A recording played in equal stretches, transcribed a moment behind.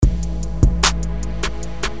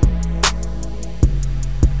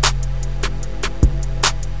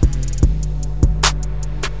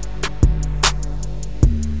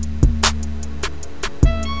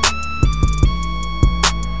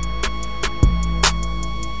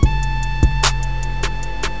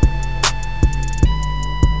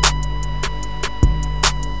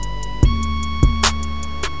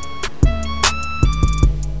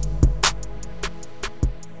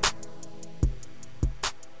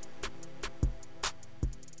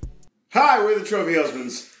Hi, we're the Trophy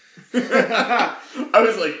Husbands. I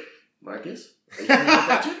was like, Marcus? Are you paying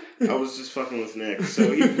attention? I was just fucking with Nick.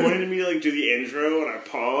 So he pointed at me to do the intro, and I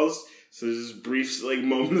paused. So there's this brief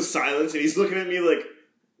moment of silence, and he's looking at me like,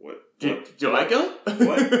 what? Do I go?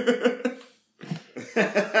 What?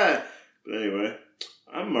 But anyway,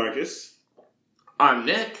 I'm Marcus. I'm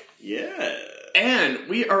Nick. Yeah. And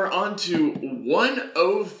we are on to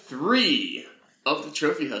 103 of the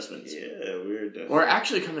Trophy Husbands. Yeah, We're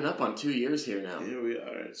actually coming up on 2 years here now. Yeah, we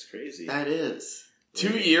are. It's crazy. That is.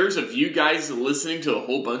 2 years of you guys listening to a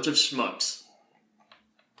whole bunch of schmucks.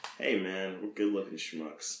 Hey, man, we're good-looking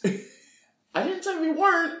schmucks. I didn't say we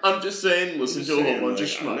weren't. I'm just saying listen to a whole bunch of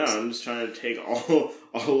schmucks. No, I'm just trying to take all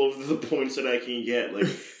of the points that I can get. Like,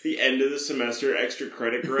 the end of the semester extra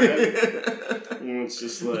credit grab. And it's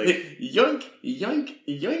just like... yoink, yoink,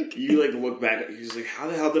 yoink. You, look back. He's like, how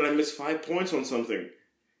the hell did I miss 5 points on something?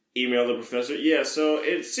 Email the professor. Yeah, so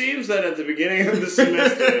it seems that at the beginning of the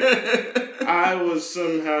semester... I was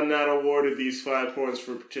somehow not awarded these 5 points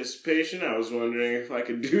for participation. I was wondering if I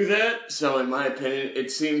could do that. So, in my opinion,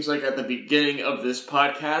 it seems like at the beginning of this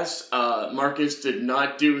podcast, Marcus did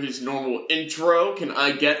not do his normal intro. Can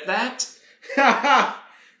I get that?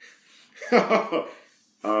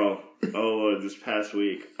 Oh, Lord, this past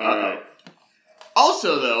week. Alright.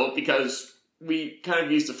 Also, though, because we kind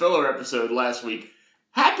of used a filler episode last week,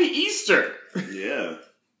 Happy Easter! Yeah.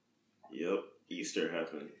 Yep. Easter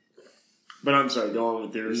happened. But I'm sorry, go on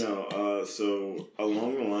with yours. No, so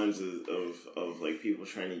along the lines of people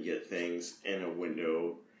trying to get things in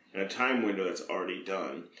a time window that's already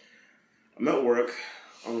done. I'm at work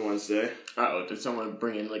on Wednesday. Uh-oh, did someone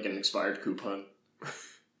bring in an expired coupon?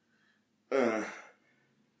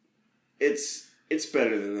 It's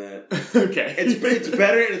better than that. Okay. It's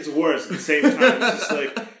better and it's worse at the same time. It's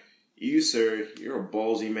just you, sir, you're a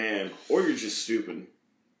ballsy man, or you're just stupid.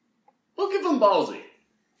 We'll give them ballsy.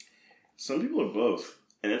 Some people are both,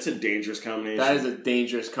 and that's a dangerous combination. That is a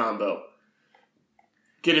dangerous combo.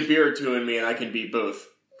 Get a beer or two in me and I can beat both.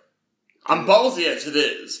 I'm ballsy as it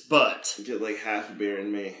is, but... Get half a beer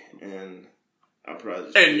in me, and I'll probably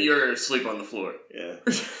just... And you're asleep on the floor. Yeah.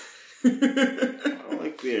 I don't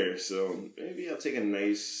like beer, so maybe I'll take a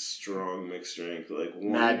nice, strong mixed drink,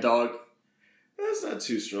 one... Mad Dog. That's not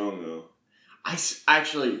too strong, though.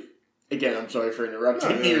 Actually... Again, I'm sorry for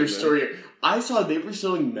interrupting your story. I saw they were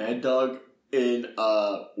selling Mad Dog in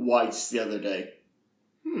Weis the other day.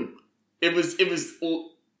 It was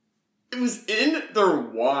in their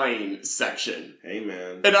wine section. Hey,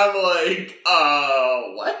 man. And I'm like,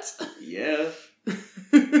 what? Yeah.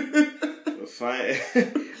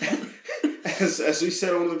 As we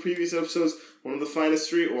said on one of the previous episodes, one of the finest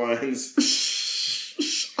street wines.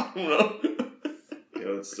 I don't know.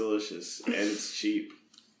 It's delicious and it's cheap.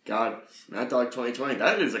 God, Mad Dog 2020.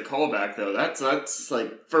 That is a callback, though. That's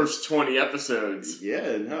first 20 episodes.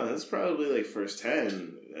 Yeah, no, that's probably first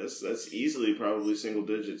 10. That's easily probably single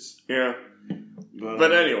digits. Yeah.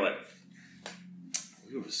 But anyway.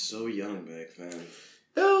 We were so young back then.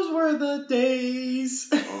 Those were the days.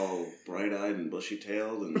 Oh, bright-eyed and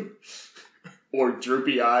bushy-tailed and... Or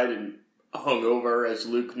droopy-eyed and hungover as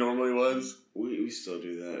Luke normally was. We still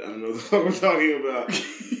do that. I don't know what we're talking about.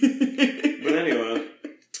 But anyway...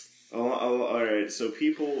 Alright, so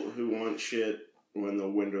people who want shit when the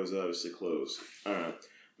window's obviously closed. Alright,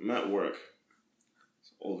 I'm at work.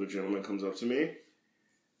 This older gentleman comes up to me,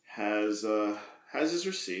 has his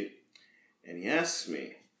receipt, and he asks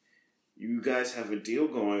me, you guys have a deal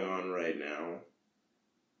going on right now,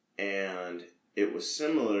 and it was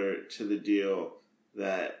similar to the deal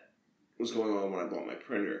that was going on when I bought my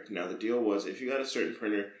printer. Now, the deal was, if you got a certain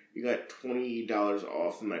printer, you got $20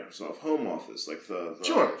 off the Microsoft Home Office, the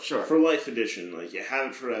Sure. For Life Edition, you have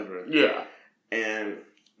it forever. Yeah. And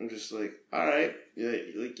I'm just like, all right, yeah,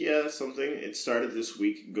 that's something. It started this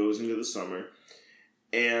week, goes into the summer,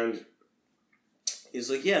 and he's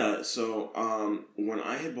like, yeah. So when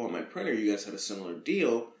I had bought my printer, you guys had a similar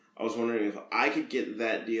deal. I was wondering if I could get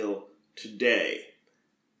that deal today.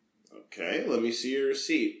 Okay, let me see your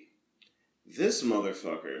receipt. This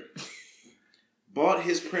motherfucker bought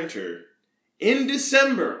his printer in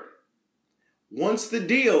December, wants the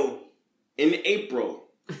deal in April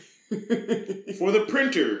for the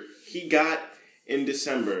printer he got in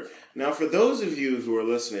December. Now, for those of you who are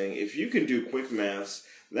listening, if you can do quick maths,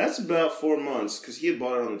 that's about 4 months, because he had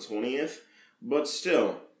bought it on the 20th, but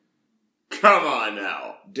still. Come on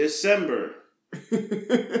now. December.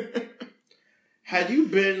 Had you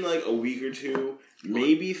been a week or two,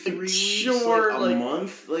 maybe 3 weeks, sure, a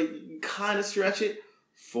month, kind of stretch it.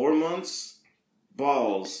 4 months,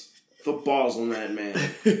 balls. The balls on that man.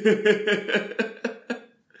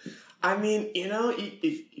 I mean,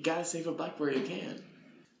 you gotta save a buck where you can.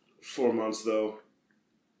 4 months, though.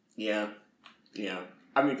 Yeah.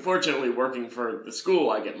 I mean, fortunately, working for the school,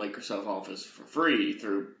 I get Microsoft Office for free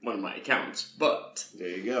through one of my accounts, but... There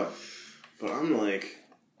you go. But I'm like...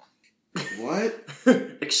 What?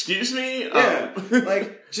 Excuse me? Yeah,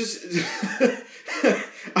 just...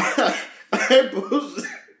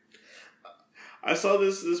 I saw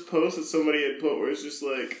this post that somebody had put where it's just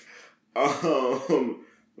like,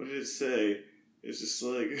 what did it say? It's just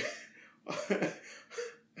like,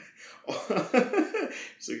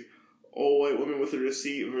 it's like, all white women with a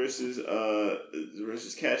receipt versus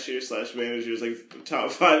cashier / managers, like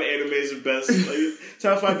top 5 animes of best,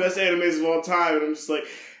 top 5 best animes of all time, and I'm just like,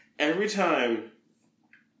 every time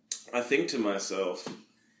I think to myself,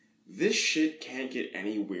 this shit can't get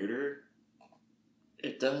any weirder.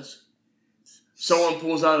 It does. Someone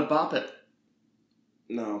pulls out a Bop It.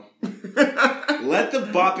 No. Let the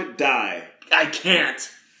Bop It die. I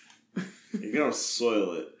can't. You're gonna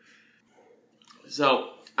soil it. So,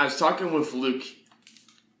 I was talking with Luke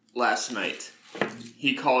last night.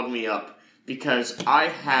 He called me up because I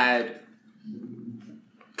had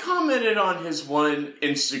commented on his one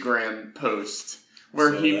Instagram post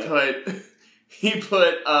where he was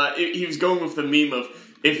going with the meme of,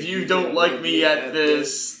 if you don't like me at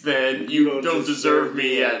this, then you don't deserve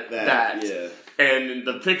me at that. Yeah. And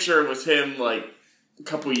the picture was him, like, a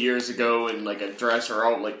couple years ago in, like, a dress or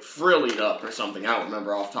all, like, frillied up or something. I don't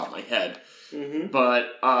remember off the top of my head. Mm-hmm.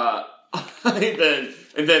 But,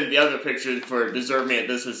 and then the other picture for Deserve Me at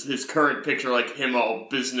This is his current picture, like, him all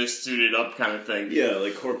business suited up kind of thing. Yeah,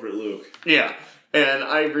 like corporate Luke. Yeah. And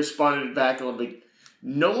I responded back a little bit,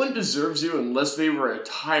 no one deserves you unless they were a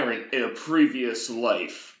tyrant in a previous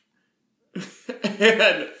life.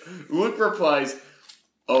 And Luke replies,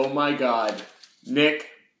 oh my god, Nick,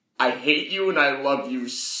 I hate you and I love you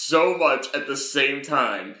so much at the same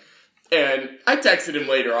time. And I texted him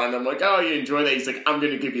later on, I'm like, oh, you enjoy that? He's like, I'm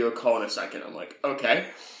going to give you a call in a second. I'm like, okay.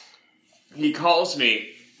 He calls me,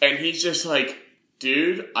 and he's just like,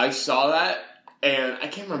 dude, I saw that. And I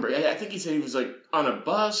can't remember. I think he said he was, like, on a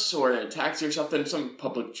bus or in a taxi or something, some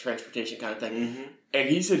public transportation kind of thing. Mm-hmm. And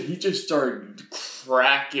he said he just started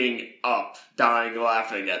cracking up, dying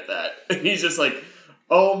laughing at that. And he's just like,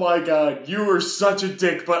 oh my god, you were such a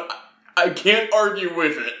dick, but I can't argue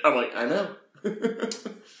with it. I'm like, I know.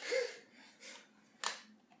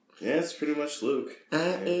 Yeah, it's pretty much Luke.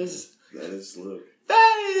 That is Luke.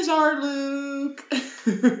 That is our Luke.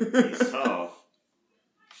 He's tall.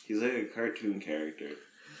 He's like a cartoon character.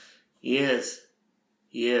 He is.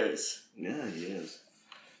 Yeah, he is.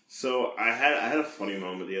 So I had a funny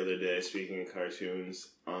moment the other day. Speaking of cartoons,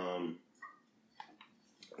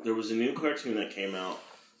 there was a new cartoon that came out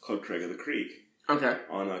called Craig of the Creek. Okay.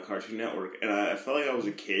 On Cartoon Network, and I felt like I was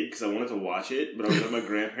a kid because I wanted to watch it, but I was at my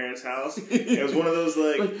grandparents' house. And it was one of those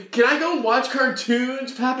like, can I go watch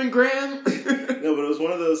cartoons, Pap and Graham? No, but it was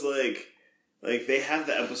one of those like they have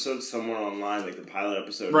the episode somewhere online, like the pilot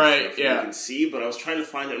episode, right? And stuff, yeah, you can see. But I was trying to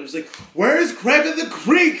find it, and I was like, "Where's Craig of the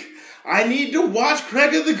Creek? I need to watch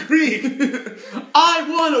Craig of the Creek. I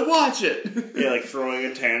want to watch it." Yeah, like throwing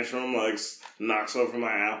a tantrum, like knocks over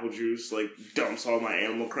my apple juice, like dumps all my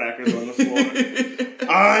animal crackers on the floor.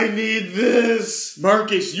 I need this!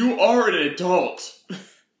 Marcus, you are an adult.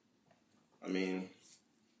 I mean,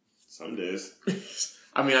 some days.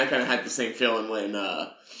 I mean, I kind of had the same feeling when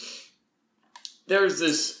there's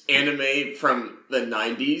this anime from the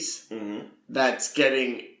 90s that's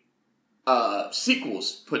getting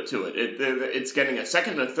sequels put to it. It's getting a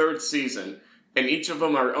second and a third season. And each of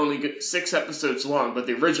them are only 6 episodes long, but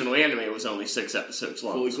the original anime was only 6 episodes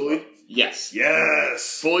long. Fully Cooley? Yes.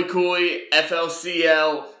 Yes! Fully Cooley,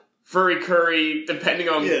 FLCL, Furry Curry, depending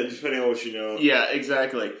on... Yeah, depending on what you know. Yeah,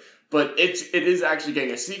 exactly. But it is actually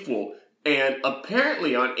getting a sequel. And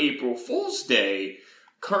apparently on April Fool's Day,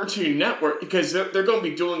 Cartoon Network, because they're going to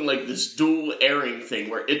be doing like this dual airing thing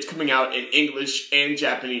where it's coming out in English and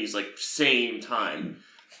Japanese, like same time.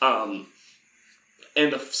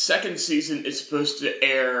 And the second season is supposed to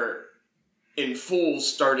air in full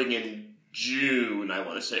starting in June, I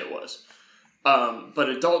want to say it was. But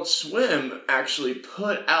Adult Swim actually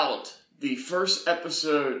put out the first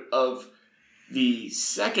episode of the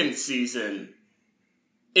second season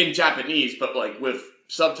in Japanese, but like with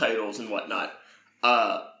subtitles and whatnot,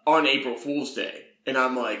 on April Fool's Day. And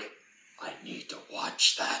I'm like, I need to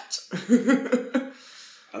watch that.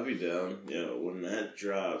 I'll be down. Yeah, when that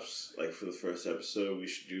drops, like for the first episode, we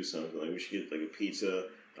should do something. Like we should get like a pizza,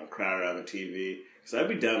 and crowd around the TV. Because I'd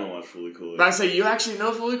be down to watch Fully Cooley. But I say, you actually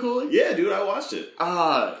know Fully Cooley? Yeah, dude, I watched it.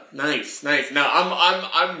 Nice. No,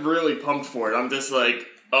 I'm really pumped for it. I'm just like,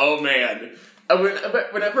 Oh man,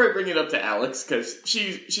 whenever I bring it up to Alex, because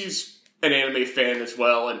she's an anime fan as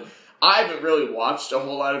well, and I haven't really watched a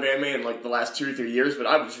whole lot of anime in like the last 2 or 3 years, but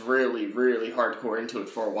I was really, really hardcore into it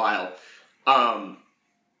for a while.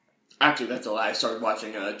 Actually, that's a lie. I started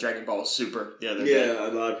watching Dragon Ball Super the other day. Yeah, a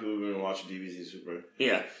lot of people have been watching DBZ Super.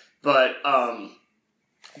 Yeah, but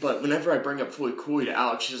whenever I bring up Fully Cooley to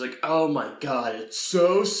Alex, she's like, "Oh my god, it's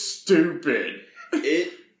so stupid."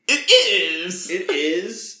 It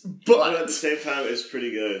is, but at the same time, it's pretty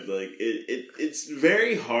good. Like it's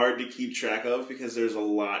very hard to keep track of because there's a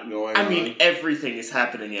lot going on. I mean, everything is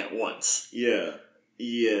happening at once. Yeah,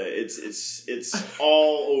 it's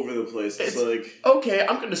all over the place. It's like, okay,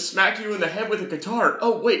 I'm gonna smack you in the head with a guitar.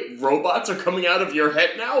 Oh wait, robots are coming out of your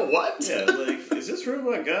head now? What? Yeah, like, is this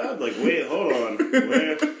Robot God? Like, wait, hold on,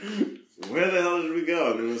 where the hell did we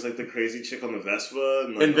go? And then there's like the crazy chick on the Vespa,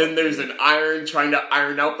 and then there's an iron trying to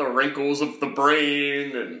iron out the wrinkles of the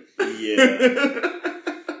brain, and no.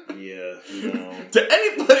 To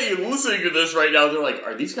anybody listening to this right now, they're like,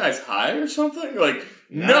 "Are these guys high or something?" Like,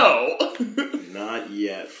 no. Not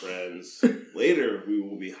yet, friends. Later, we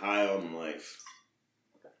will be high on life.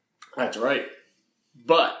 That's right.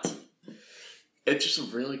 But it's just a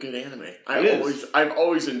really good anime. I've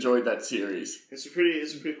always enjoyed that series. It's a pretty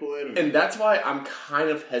cool anime. And that's why I'm kind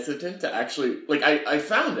of hesitant to actually, like, I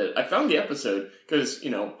found it. I found the episode because,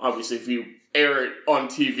 obviously if you air it on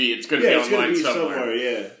TV, it's going to be online somewhere.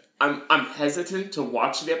 Yeah. I'm hesitant to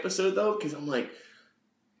watch the episode though because I'm like,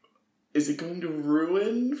 is it going to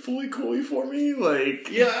ruin Fully Cooley for me? Like,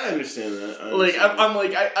 yeah, I understand that. I'm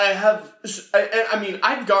like, I mean,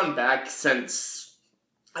 I've gone back since,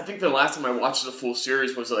 I think the last time I watched the full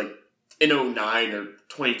series was like in 2009 or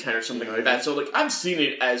 2010 or something like that. So like, I've seen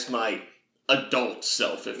it as my adult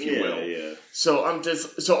self, if you will. Yeah. So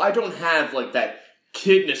I don't have like that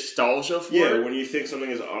kid nostalgia for it. Yeah, when you think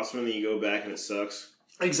something is awesome and then you go back and it sucks.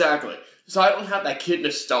 Exactly. So I don't have that kid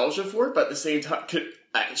nostalgia for it, but at the same time,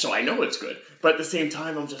 so I know it's good, but at the same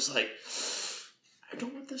time, I'm just like, I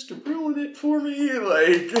don't want this to ruin it for me.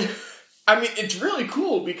 Like, I mean, it's really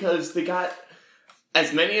cool because they got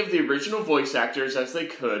as many of the original voice actors as they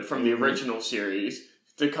could from the original series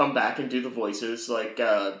to come back and do the voices. Like,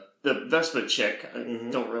 the Vespa chick, I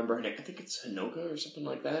don't remember her name. I think it's Hinoka or something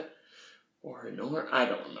like that. Or Hinora, I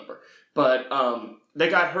don't remember. But, they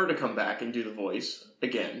got her to come back and do the voice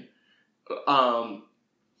again.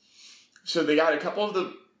 So they got a couple of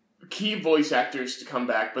the key voice actors to come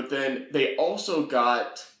back, but then they also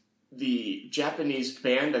got the Japanese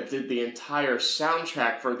band that did the entire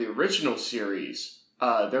soundtrack for the original series.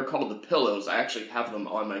 They're called The Pillows. I actually have them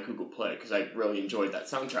on my Google Play because I really enjoyed that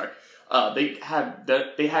soundtrack. They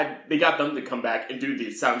got them to come back and do the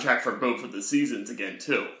soundtrack for both of the seasons again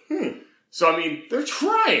too. So I mean, they're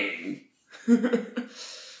trying.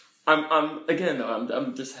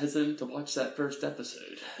 I'm just hesitant to watch that first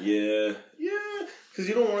episode. Yeah, because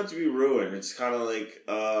you don't want it to be ruined. It's kind of like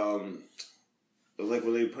when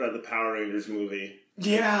they put out the Power Rangers movie.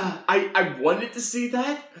 Yeah, I wanted to see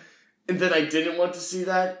that, and then I didn't want to see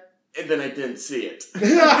that, and then I didn't see it.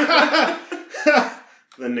 The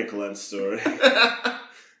Nickelodeon story.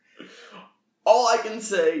 All I can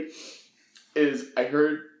say is I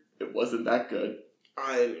heard it wasn't that good.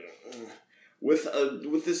 With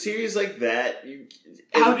a series like that,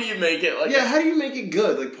 how do you make it like? Yeah, how do you make it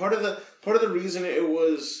good? Like part of the reason it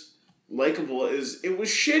was likable is it was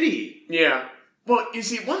shitty. Yeah. Well, you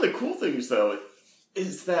see, one of the cool things though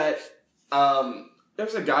is that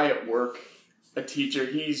there's a guy at work, a teacher.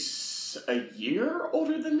 He's a year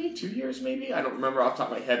older than me, 2 years maybe. I don't remember off the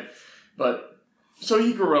top of my head, but so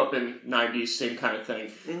he grew up in '90s, same kind of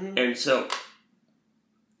thing, and so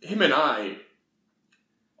him and I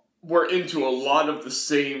were into a lot of the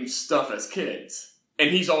same stuff as kids.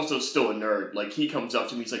 And he's also still a nerd. Like, he comes up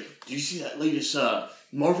to me, he's like, "Do you see that latest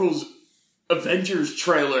Marvel's Avengers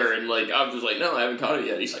trailer?" And, like, I'm just like, "No, I haven't caught it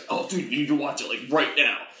yet." He's like, "Oh, dude, you need to watch it, like, right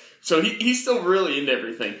now." So he's still really into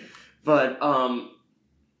everything. But,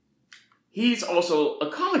 he's also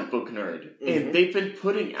a comic book nerd. And they've been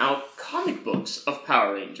putting out comic books of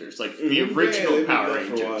Power Rangers. Like, the original Power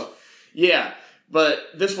Rangers. Yeah. But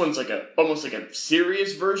this one's like almost like a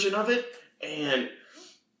serious version of it, and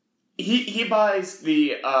he buys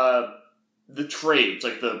the trades,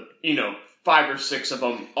 like the 5 or 6 of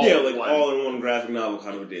them all in one. All in one graphic novel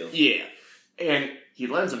kind of a deal. Yeah, and he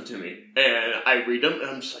lends them to me, and I read them, and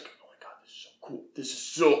I'm just like, oh my god, this is so cool, this is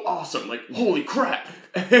so awesome, like holy crap!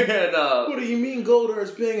 And what do you mean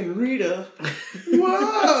Goldar's banging Rita?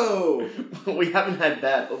 Whoa! We haven't had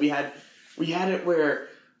that, but we had it where.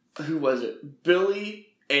 Who was it? Billy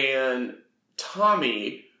and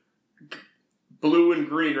Tommy Blue and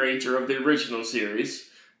Green Ranger of the original series,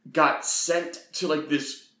 got sent to, like,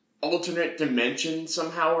 this alternate dimension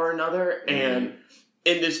somehow or another, and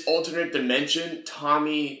in this alternate dimension,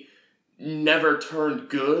 Tommy never turned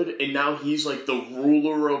good, and now he's, like, the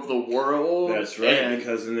ruler of the world. That's right,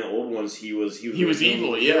 because in the old ones, he was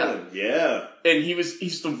evil, yeah. Yeah. And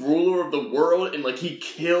he's the ruler of the world, and, like, he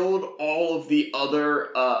killed all of the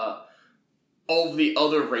other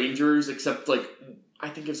Rangers, except, like, I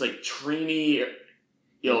think it's, like, Trini,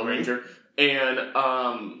 Yellow Ranger, and,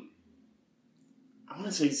 I want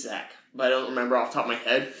to say Zach, but I don't remember off the top of my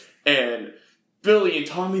head, and Billy and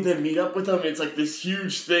Tommy then meet up with them. It's like this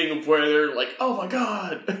huge thing of where they're like, oh my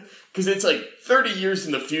god. Because it's like 30 years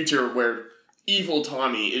in the future where evil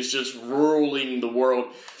Tommy is just ruling the world.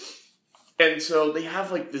 And so they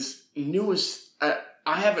have like this newest... I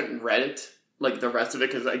haven't read it, like the rest of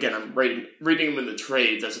it, because again, I'm reading them in the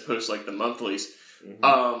trades as opposed to like the monthlies.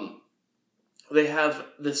 Mm-hmm. They have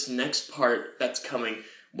this next part that's coming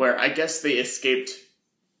where I guess they escaped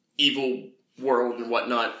evil world and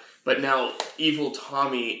whatnot. But now, evil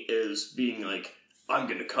Tommy is being like, I'm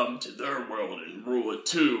gonna come to their world and rule it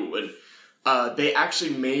too. And they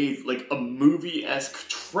actually made, like, a movie-esque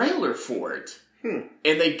trailer for it. And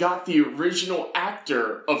they got the original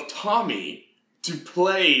actor of Tommy to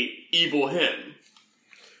play evil him.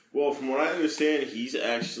 Well, from what I understand, he's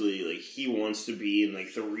actually, like, he wants to be in,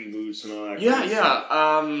 like, the reboots and all that Yeah, kind of stuff.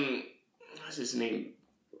 What's his name?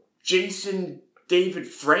 Jason David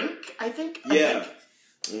Frank, I think? Yeah.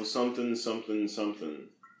 Well, something.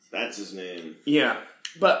 That's his name. Yeah.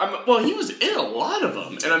 But, he was in a lot of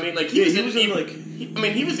them. And I mean, like, he was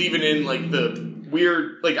even in, like, the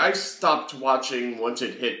weird... Like, I stopped watching once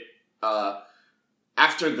it hit,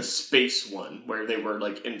 after the space one, where they were,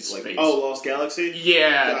 like, in space. Like, Lost Galaxy?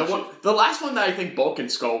 Yeah. Gotcha. The last one that I think Bulk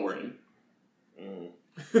and Skull were in.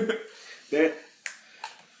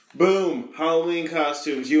 Boom! Halloween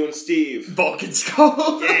costumes, you and Steve. Bulk and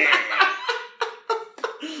Skull? Yeah!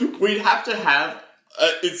 We'd have to have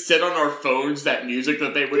it set on our phones, that music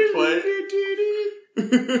that they would play.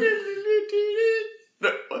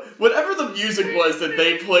 Whatever the music was that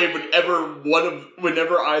they played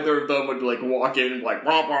whenever either of them would, like, walk in and, like,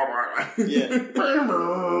 rah, rah, rah. Yeah.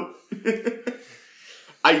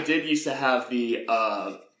 I did used to have the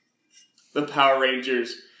Power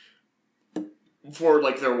Rangers for,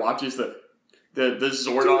 like, their watches, the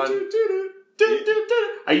Zordon.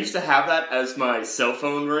 I used to have that as my cell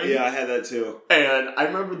phone ring. Yeah, I had that too. And I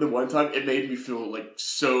remember the one time it made me feel like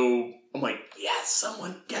so... I'm like, yes,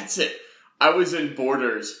 someone gets it. I was in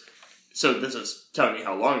Borders. So this is telling me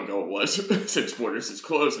how long ago it was, since Borders is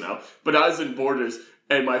closed now. But I was in Borders,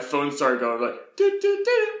 and my phone started going like...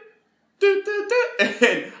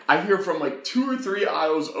 And I hear from like 2 or 3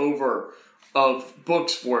 aisles over of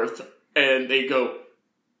Booksworth, and they go,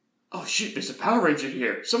 oh shit, there's a Power Ranger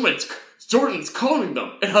here. Jordan's calling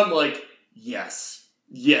them. And I'm like, yes.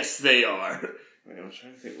 Yes, they are. Wait, I was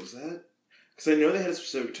trying to think, was that? Because I know they had a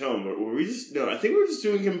specific tone, but were we just... No, I think we were just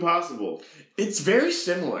doing Kim Possible. It's very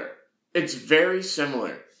similar.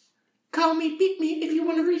 Call me, beat me if you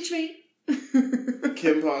want to reach me.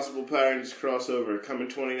 Kim Possible Power Rangers crossover, coming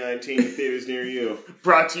 2019 to theaters near you.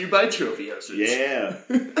 Brought to you by Trophy Houses. Yeah.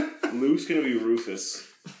 Luke's gonna be Rufus.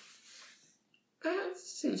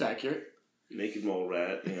 Seems accurate. Naked Mole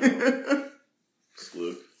Rat, you know. It's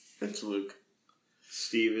Luke. It's Luke.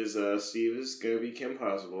 Steve is gonna be Kim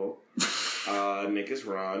Possible. Nick is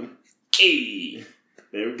Ron. Hey!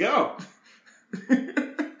 There we go.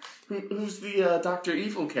 Who's the Dr.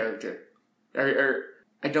 Evil character? Or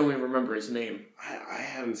I don't even remember his name. I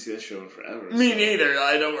haven't seen that show in forever. Me neither.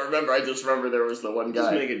 I don't remember. I just remember there was the one guy.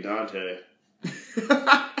 Just make it Dante.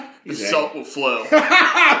 The salt will flow.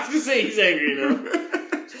 I was gonna say he's angry now.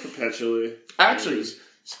 Perpetually. Actually,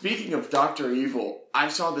 speaking of Dr. Evil, I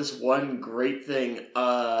saw this one great thing.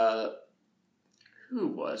 Who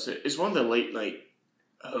was it? It's one of the late night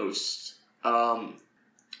hosts. I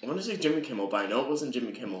want to say Jimmy Kimmel, but I know it wasn't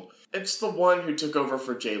Jimmy Kimmel. It's the one who took over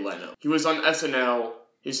for Jay Leno. He was on SNL.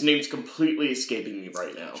 His name's completely escaping me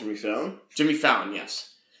right now. Jimmy Fallon? Jimmy Fallon,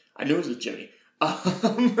 yes. I knew it was a Jimmy.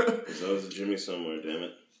 There's always a Jimmy somewhere, damn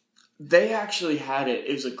it. They actually had it.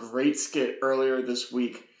 It was a great skit earlier this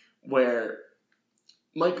week where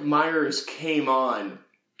Mike Myers came on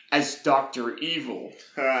as Dr. Evil.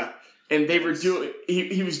 And they were doing...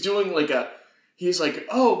 He was doing like a... He's like,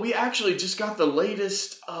 oh, we actually just got the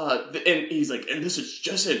latest... and he's like, and this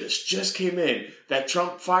just came in, that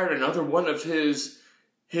Trump fired another one of his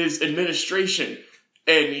administration.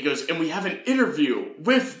 And he goes, and we have an interview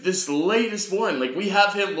with this latest one. Like, we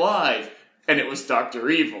have him live. And it was Dr.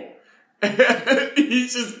 Evil. And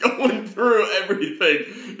he's just going through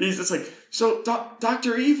everything. He's just like, so,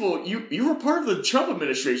 Dr. Evil, you were part of the Trump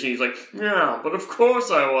administration. He's like, yeah, but of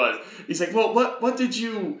course I was. He's like, well, what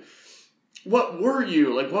were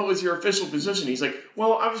you? Like, what was your official position? He's like,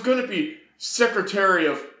 well, I was going to be Secretary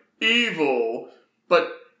of Evil,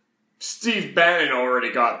 but Steve Bannon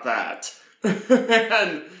already got that.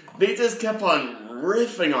 And they just kept on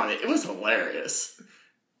riffing on it. It was hilarious.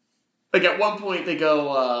 Like, at one point they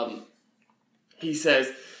go, he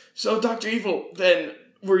says, so Dr. Evil, then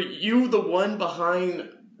were you the one behind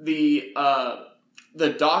the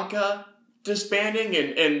DACA disbanding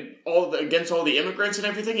and against all the immigrants and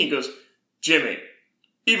everything? He goes, Jimmy,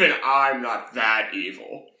 even I'm not that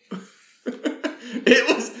evil. It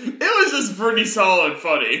was just pretty solid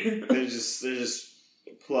funny. They're just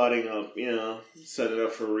plotting up, set it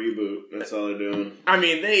up for a reboot. That's all they're doing. I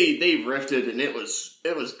mean, they riffed it and it was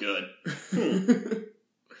good.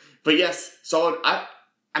 But yes, solid. I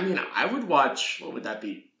mean, I would watch. What would that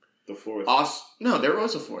be? The fourth. No, there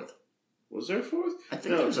was a fourth. Was there a fourth? I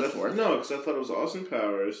think there was a fourth. No, because I thought it was Austin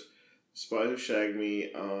Powers, Spy Who Shagged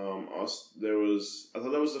Me. I thought that was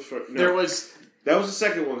the first. No, that was the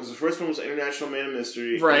second one because the first one was International Man of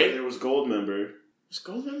Mystery. Right. And there was Goldmember. Was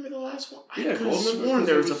Goldmember the last one? Yeah, I could have sworn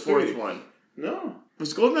there was a fourth one. No.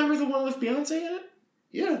 Was Goldmember the one with Beyonce in it?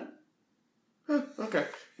 Yeah. Huh, okay.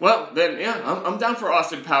 Well, then, yeah, I'm down for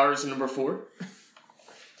Austin Powers number 4.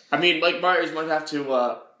 I mean, Mike Myers might have to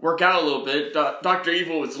work out a little bit. Dr.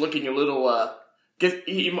 Evil was looking a little, get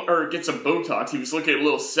some Botox. He was looking a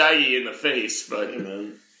little saggy in the face, but... Hey,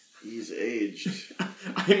 man. He's aged.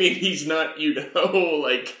 I mean, he's not,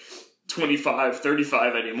 25,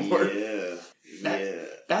 35 anymore. Yeah.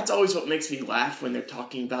 That's always what makes me laugh when they're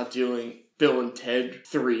talking about doing Bill and Ted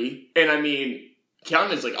 3. And I mean,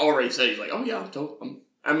 Keanu's already said, he's like, oh yeah,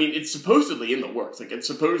 I mean, it's supposedly in the works. It's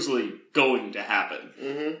supposedly going to happen.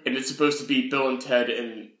 Mm-hmm. And it's supposed to be Bill and Ted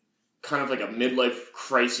in kind of like a midlife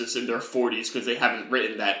crisis in their 40s because they haven't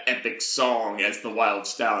written that epic song as the Wild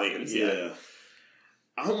Stallions yet. Yeah.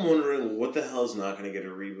 I'm wondering what the hell's not going to get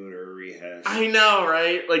a reboot or a rehash. I know,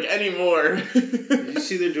 right? Anymore. Did you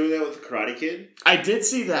see they're doing that with the Karate Kid? I did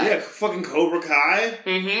see that. Yeah, fucking Cobra Kai.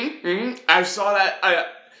 Mm-hmm. I saw that.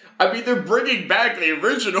 I mean, they're bringing back the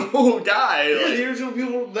original guy. Yeah, the original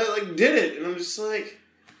people that, did it. And I'm just like...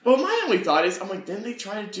 Well, my only thought is, didn't they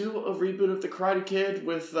try to do a reboot of the Karate Kid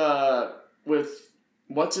with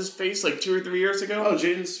what's-his-face, 2 or 3 years ago? Oh,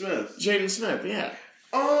 Jaden Smith. Jaden Smith, yeah.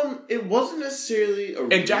 It wasn't necessarily a...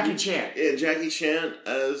 And Jackie Chan. Yeah, Jackie Chan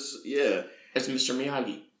as Mr.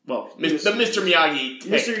 Miyagi. Well, the Mr. Miyagi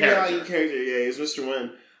Mr. character. Miyagi character, yeah, he's Mr.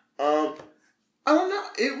 Wen. I don't know,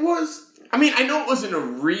 it was... I mean, I know it wasn't a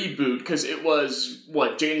reboot, because it was,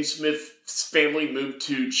 Jaden Smith's family moved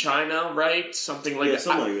to China, right? Something like that.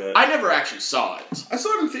 Something like that. I never actually saw it. I saw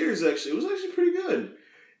it in theaters, actually. It was actually pretty good.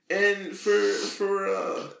 And for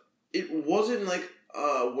it wasn't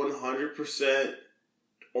 100%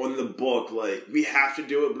 on the book, we have to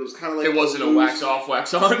do it, but it was kind of it wasn't a wax off,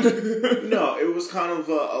 wax on? No, it was kind of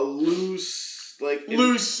a loose,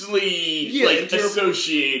 loosely,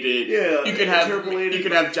 associated. Yeah, you could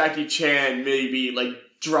have Jackie Chan maybe,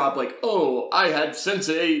 drop, oh, I had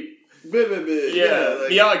Sensei...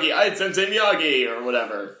 Miyagi, I had Sensei Miyagi, or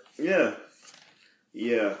whatever. Yeah.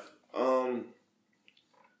 Yeah.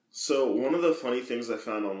 So, one of the funny things I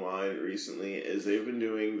found online recently is they've been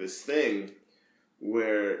doing this thing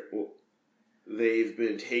where they've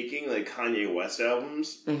been taking Kanye West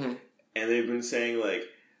albums and they've been saying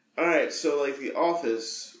alright, so The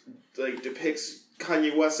Office depicts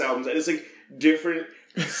Kanye West albums and it's different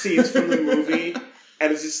scenes from the movie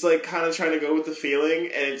and it's just kind of trying to go with the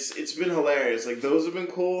feeling and it's been hilarious. Those have been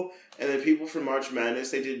cool, and then people from March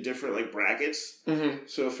Madness, they did different brackets.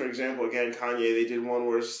 So for example, again, Kanye, they did one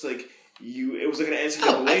where it's just it was an NCAA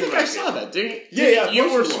bracket. I think I saw that, didn't you? Yeah,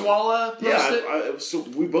 you or Swalla posted it? So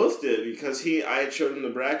we both did, because I had showed him the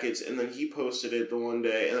brackets, and then he posted it the one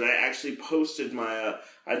day, and then I actually posted my,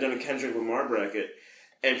 I'd done a Kendrick Lamar bracket,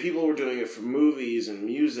 and people were doing it for movies and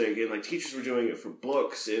music, and teachers were doing it for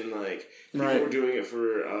books, and people were doing it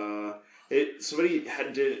for, somebody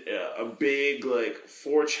did a big,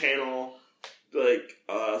 4-channel,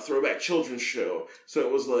 throwback children's show, so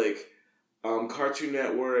it was Cartoon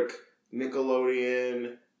Network,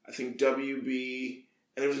 Nickelodeon, I think WB,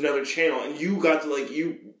 and there was another channel, and you got to,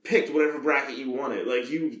 you picked whatever bracket you wanted.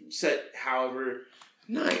 You set however...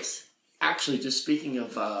 Nice. Actually, just speaking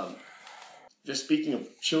of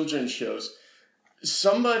children's shows,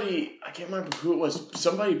 somebody, I can't remember who it was,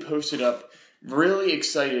 somebody posted up really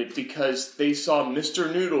excited because they saw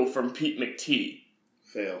Mr. Noodle from Pete McTee.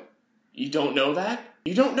 Fail. You don't know that?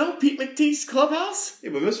 You don't know Pete McTee's Clubhouse? Yeah,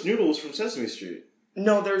 but Mr. Noodle was from Sesame Street.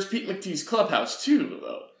 No, there's Pete McTee's Clubhouse too,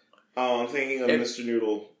 though. Oh, I'm thinking of Mr.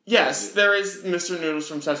 Noodle. Yes, there is Mr. Noodles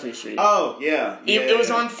from Sesame Street. Oh, yeah. It was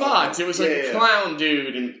on Fox. It was like a clown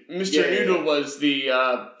dude, and Mr. Noodle was the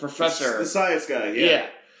professor. The science guy, yeah.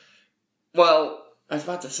 Well, I was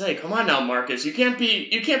about to say, come on now, Marcus. You can't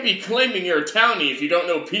be claiming you're a townie if you don't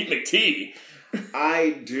know Pete McTee.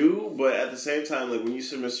 I do, but at the same time, like, when you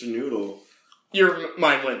said Mr. Noodle... Your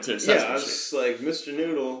mind went to Sesame Street. I was like, Mr.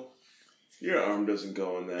 Noodle, your arm doesn't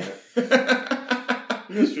go in that.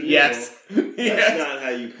 Mr. Noodle, yes. That's not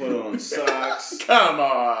how you put on socks. Come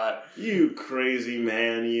on. You crazy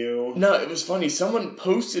man, you. No, it was funny. Someone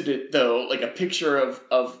posted it, though, like a picture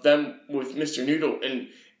of them with Mr. Noodle, and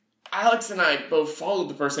Alex and I both followed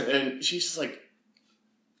the person, and she's just like,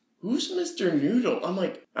 who's Mr. Noodle? I'm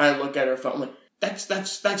like, I look at her phone, I'm like, that's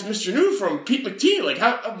Mr. Noodle from Pete McTee. Like,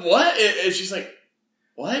 how, what? And she's like,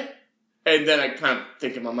 what? And then I kind of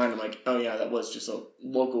think in my mind, I'm like, oh yeah, that was just a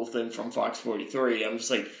local thing from Fox 43. I'm just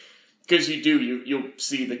like, because you'll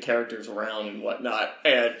see the characters around and whatnot.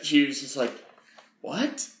 And she was just like,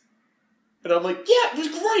 what? And I'm like, yeah, it was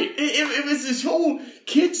great. It was this whole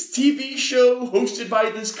kids' TV show hosted by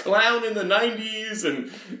this clown in the 90s,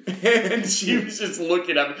 and she was just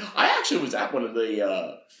looking at me. I actually was at one of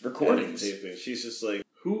the recordings. She's just like,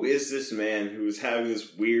 who is this man who's having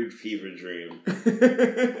this weird fever dream?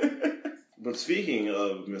 But speaking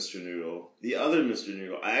of Mr. Noodle, the other Mr.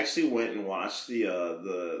 Noodle, I actually went and watched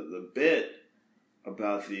the bit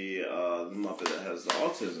about the Muppet that has the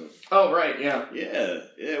autism. Oh right, yeah. Yeah.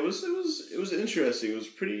 It was interesting. It was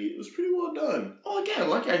pretty well done. Well, again,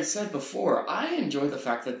 like I said before, I enjoy the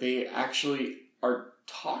fact that they actually are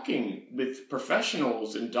talking with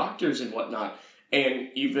professionals and doctors and whatnot, and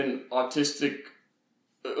even autistic,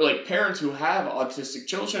 like parents who have autistic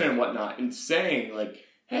children and whatnot, and saying like,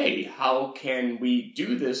 hey, how can we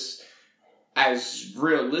do this as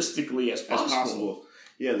realistically as possible?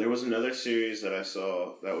 Yeah, there was another series that I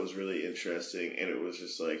saw that was really interesting, and it was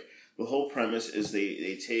just like, the whole premise is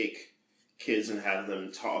they take kids and have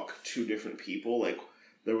them talk to different people. Like,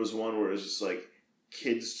 there was one where it was just like,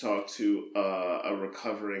 kids talk to a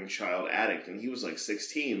recovering child addict, and he was like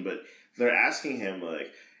 16, but they're asking him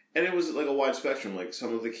like, and it was like a wide spectrum. Like,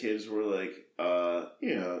 some of the kids were like,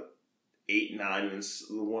 8, 9, and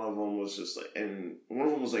one of them was just like, and one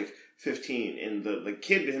of them was like 15, and the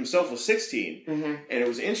kid himself was 16. Mm-hmm. And it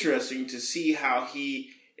was interesting to see how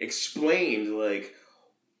he explained, like,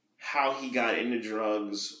 how he got into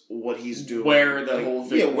drugs, what he's doing, where the whole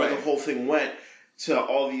thing went. where the whole thing went, to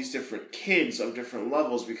all these different kids of different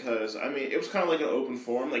levels. Because I mean, it was kind of like an open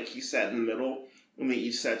forum. Like, he sat in the middle, and they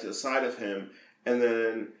each sat to the side of him, and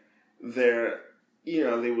then they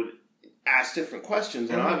would ask different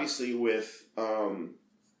questions, and mm-hmm. obviously with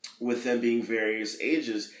them being various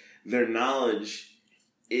ages, their knowledge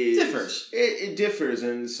differs. It differs,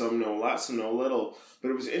 and some know a lot, some know a little.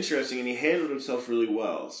 But it was interesting, and he handled himself really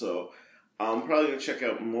well. So I'm probably going to check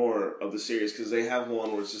out more of the series, because they have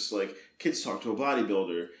one where it's just like, kids talk to a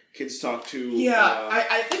bodybuilder, kids talk to... Yeah,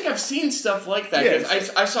 I think I've seen stuff like that. Yeah,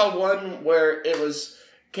 I saw one where it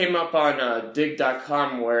came up on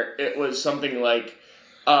dig.com, where it was something like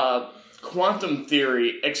quantum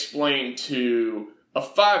theory explained to a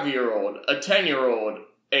 5-year-old, a 10-year-old,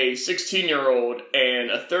 a 16-year-old,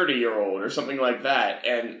 and a 30-year-old, or something like that.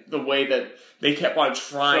 And the way that they kept on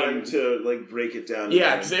trying to like break it down.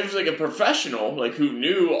 Yeah, because it was like a professional, like, who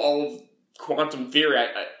knew all of quantum theory.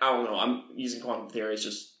 I don't know. I'm using quantum theory as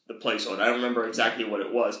just the placeholder. I don't remember exactly what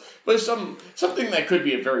it was, but it's something that could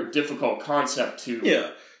be a very difficult concept to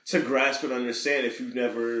grasp and understand if you've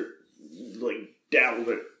never like dabbled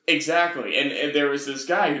it. Exactly, and there was this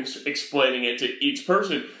guy who's explaining it to each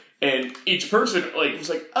person, and each person like was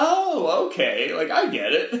like, "Oh, okay, like I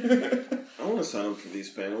get it." I want to sign up for these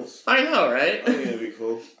panels. I know, right? I think that'd be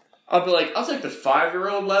cool. I'll be like, "I'll take the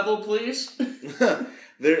 5-year-old level, please."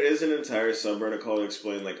 There is an entire subreddit called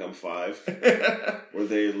 "Explain Like I'm 5," where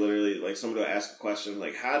they literally like somebody will ask a question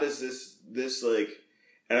like, "How does this like?"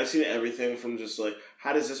 And I've seen everything from just like,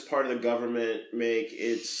 "How does this part of the government make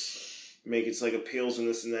its like appeals and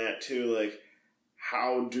this and that," to like,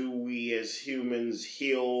 how do we as humans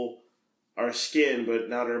heal our skin but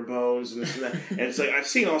not our bones and this and that. And it's like, I've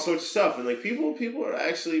seen all sorts of stuff, and like people are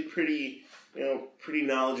actually pretty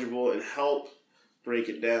knowledgeable and help break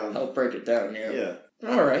it down. Yeah.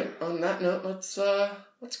 All right. On that note, let's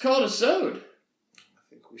call it a sode. I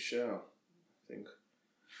think we shall.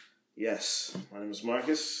 Yes. My name is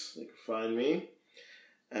Marcus. You can find me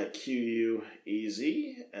at QUEZMAV.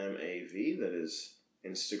 That is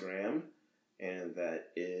Instagram, and that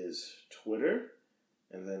is Twitter.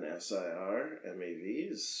 And then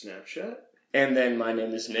SIRMAV is Snapchat. And then my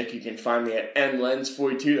name is Nick. You can find me at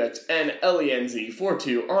nlens42. That's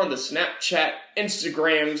NLENZ42 on the Snapchat,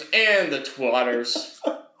 Instagrams, and the Twitters.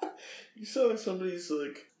 You sound like somebody's,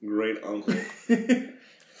 like, great uncle.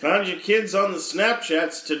 Found your kids on the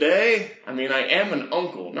Snapchats today. I mean, I am an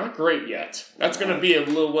uncle. Not great yet. That's going to be a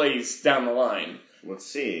little ways down the line. Let's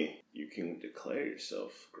see. You can declare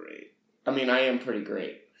yourself great. I mean, I am pretty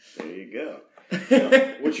great. There you go. Now,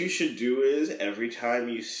 what you should do is every time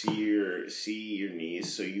you see your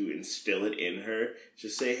niece, so you instill it in her,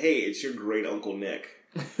 just say, "Hey, it's your great uncle Nick,"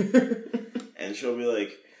 and she'll be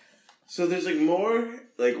like, "So there's like more."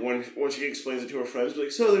 Like when she explains it to her friends, be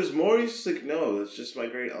like, "So there's more." He's just like, "No, that's just my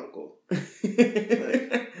great uncle."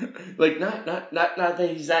 like not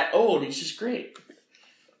that he's that old. He's just great.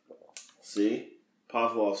 See,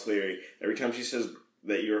 Pavlov's theory. Every time she says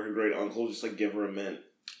that you're her great uncle, just like give her a mint.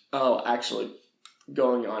 Oh, actually,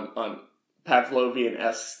 going on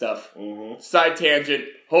Pavlovian-esque stuff. Mm-hmm. Side tangent.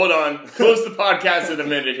 Hold on. Close the podcast in a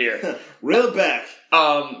minute here. Reel it back.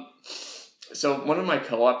 So one of my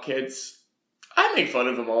co-op kids, I make fun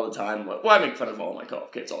of him all the time. Well, I make fun of all my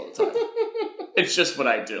co-op kids all the time. It's just what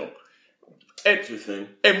I do. It's your thing.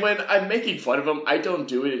 And when I'm making fun of him, I don't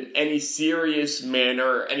do it in any serious manner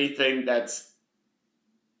or anything that's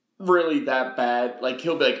really that bad. Like,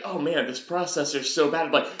 he'll be like, "Oh man, this processor's so bad."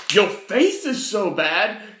 I'm like, "Your face is so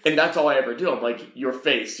bad." And that's all I ever do. I'm like, "Your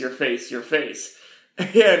face, your face, your face."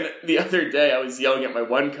 And the other day I was yelling at my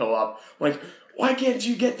one co-op, like, "Why can't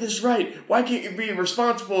you get this right? Why can't you be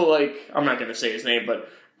responsible?" Like, I'm not going to say his name, but,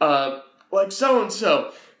 like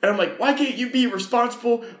so-and-so. And I'm like, "Why can't you be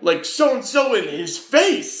responsible like so-and-so in his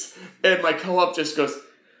face?" And my co-op just goes,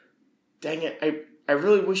 "Dang it, I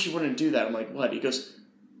really wish you wouldn't do that." I'm like, "What?" He goes,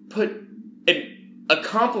 "Put a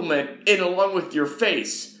compliment in along with your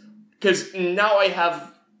face. Because now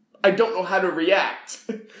I don't know how to react."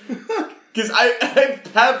 Because I've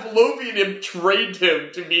Pavlovian him, trained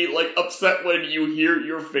him to be, like, upset when you hear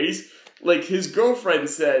your face. Like, his girlfriend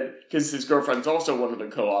said, because his girlfriend's also one of the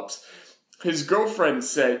co-ops, his girlfriend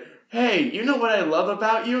said, "Hey, you know what I love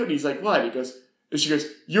about you?" And he's like, "What?" And she goes,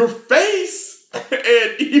 "Your face!"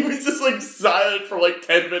 And he was just, like, silent for, like,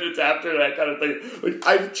 10 minutes after that kind of thing. Like,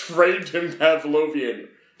 I've trained him Pavlovian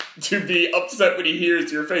to be upset when he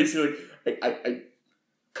hears your face. He's like,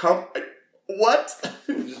 what?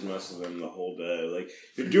 You just mess with him the whole day. Like,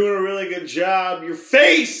 "You're doing a really good job. Your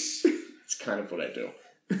face!" It's kind of what I do.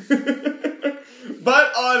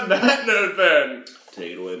 But on that note, then,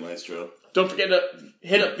 take it away, Maestro. Don't forget to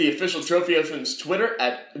hit up the official Trophy Ocean's Twitter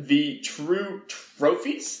at The True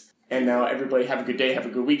Trophies. And now, everybody, have a good day, have a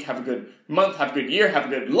good week, have a good month, have a good year, have a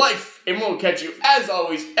good life. And we'll catch you, as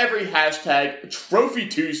always, every hashtag Trophy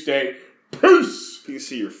Tuesday. Peace! You can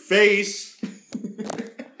see your face.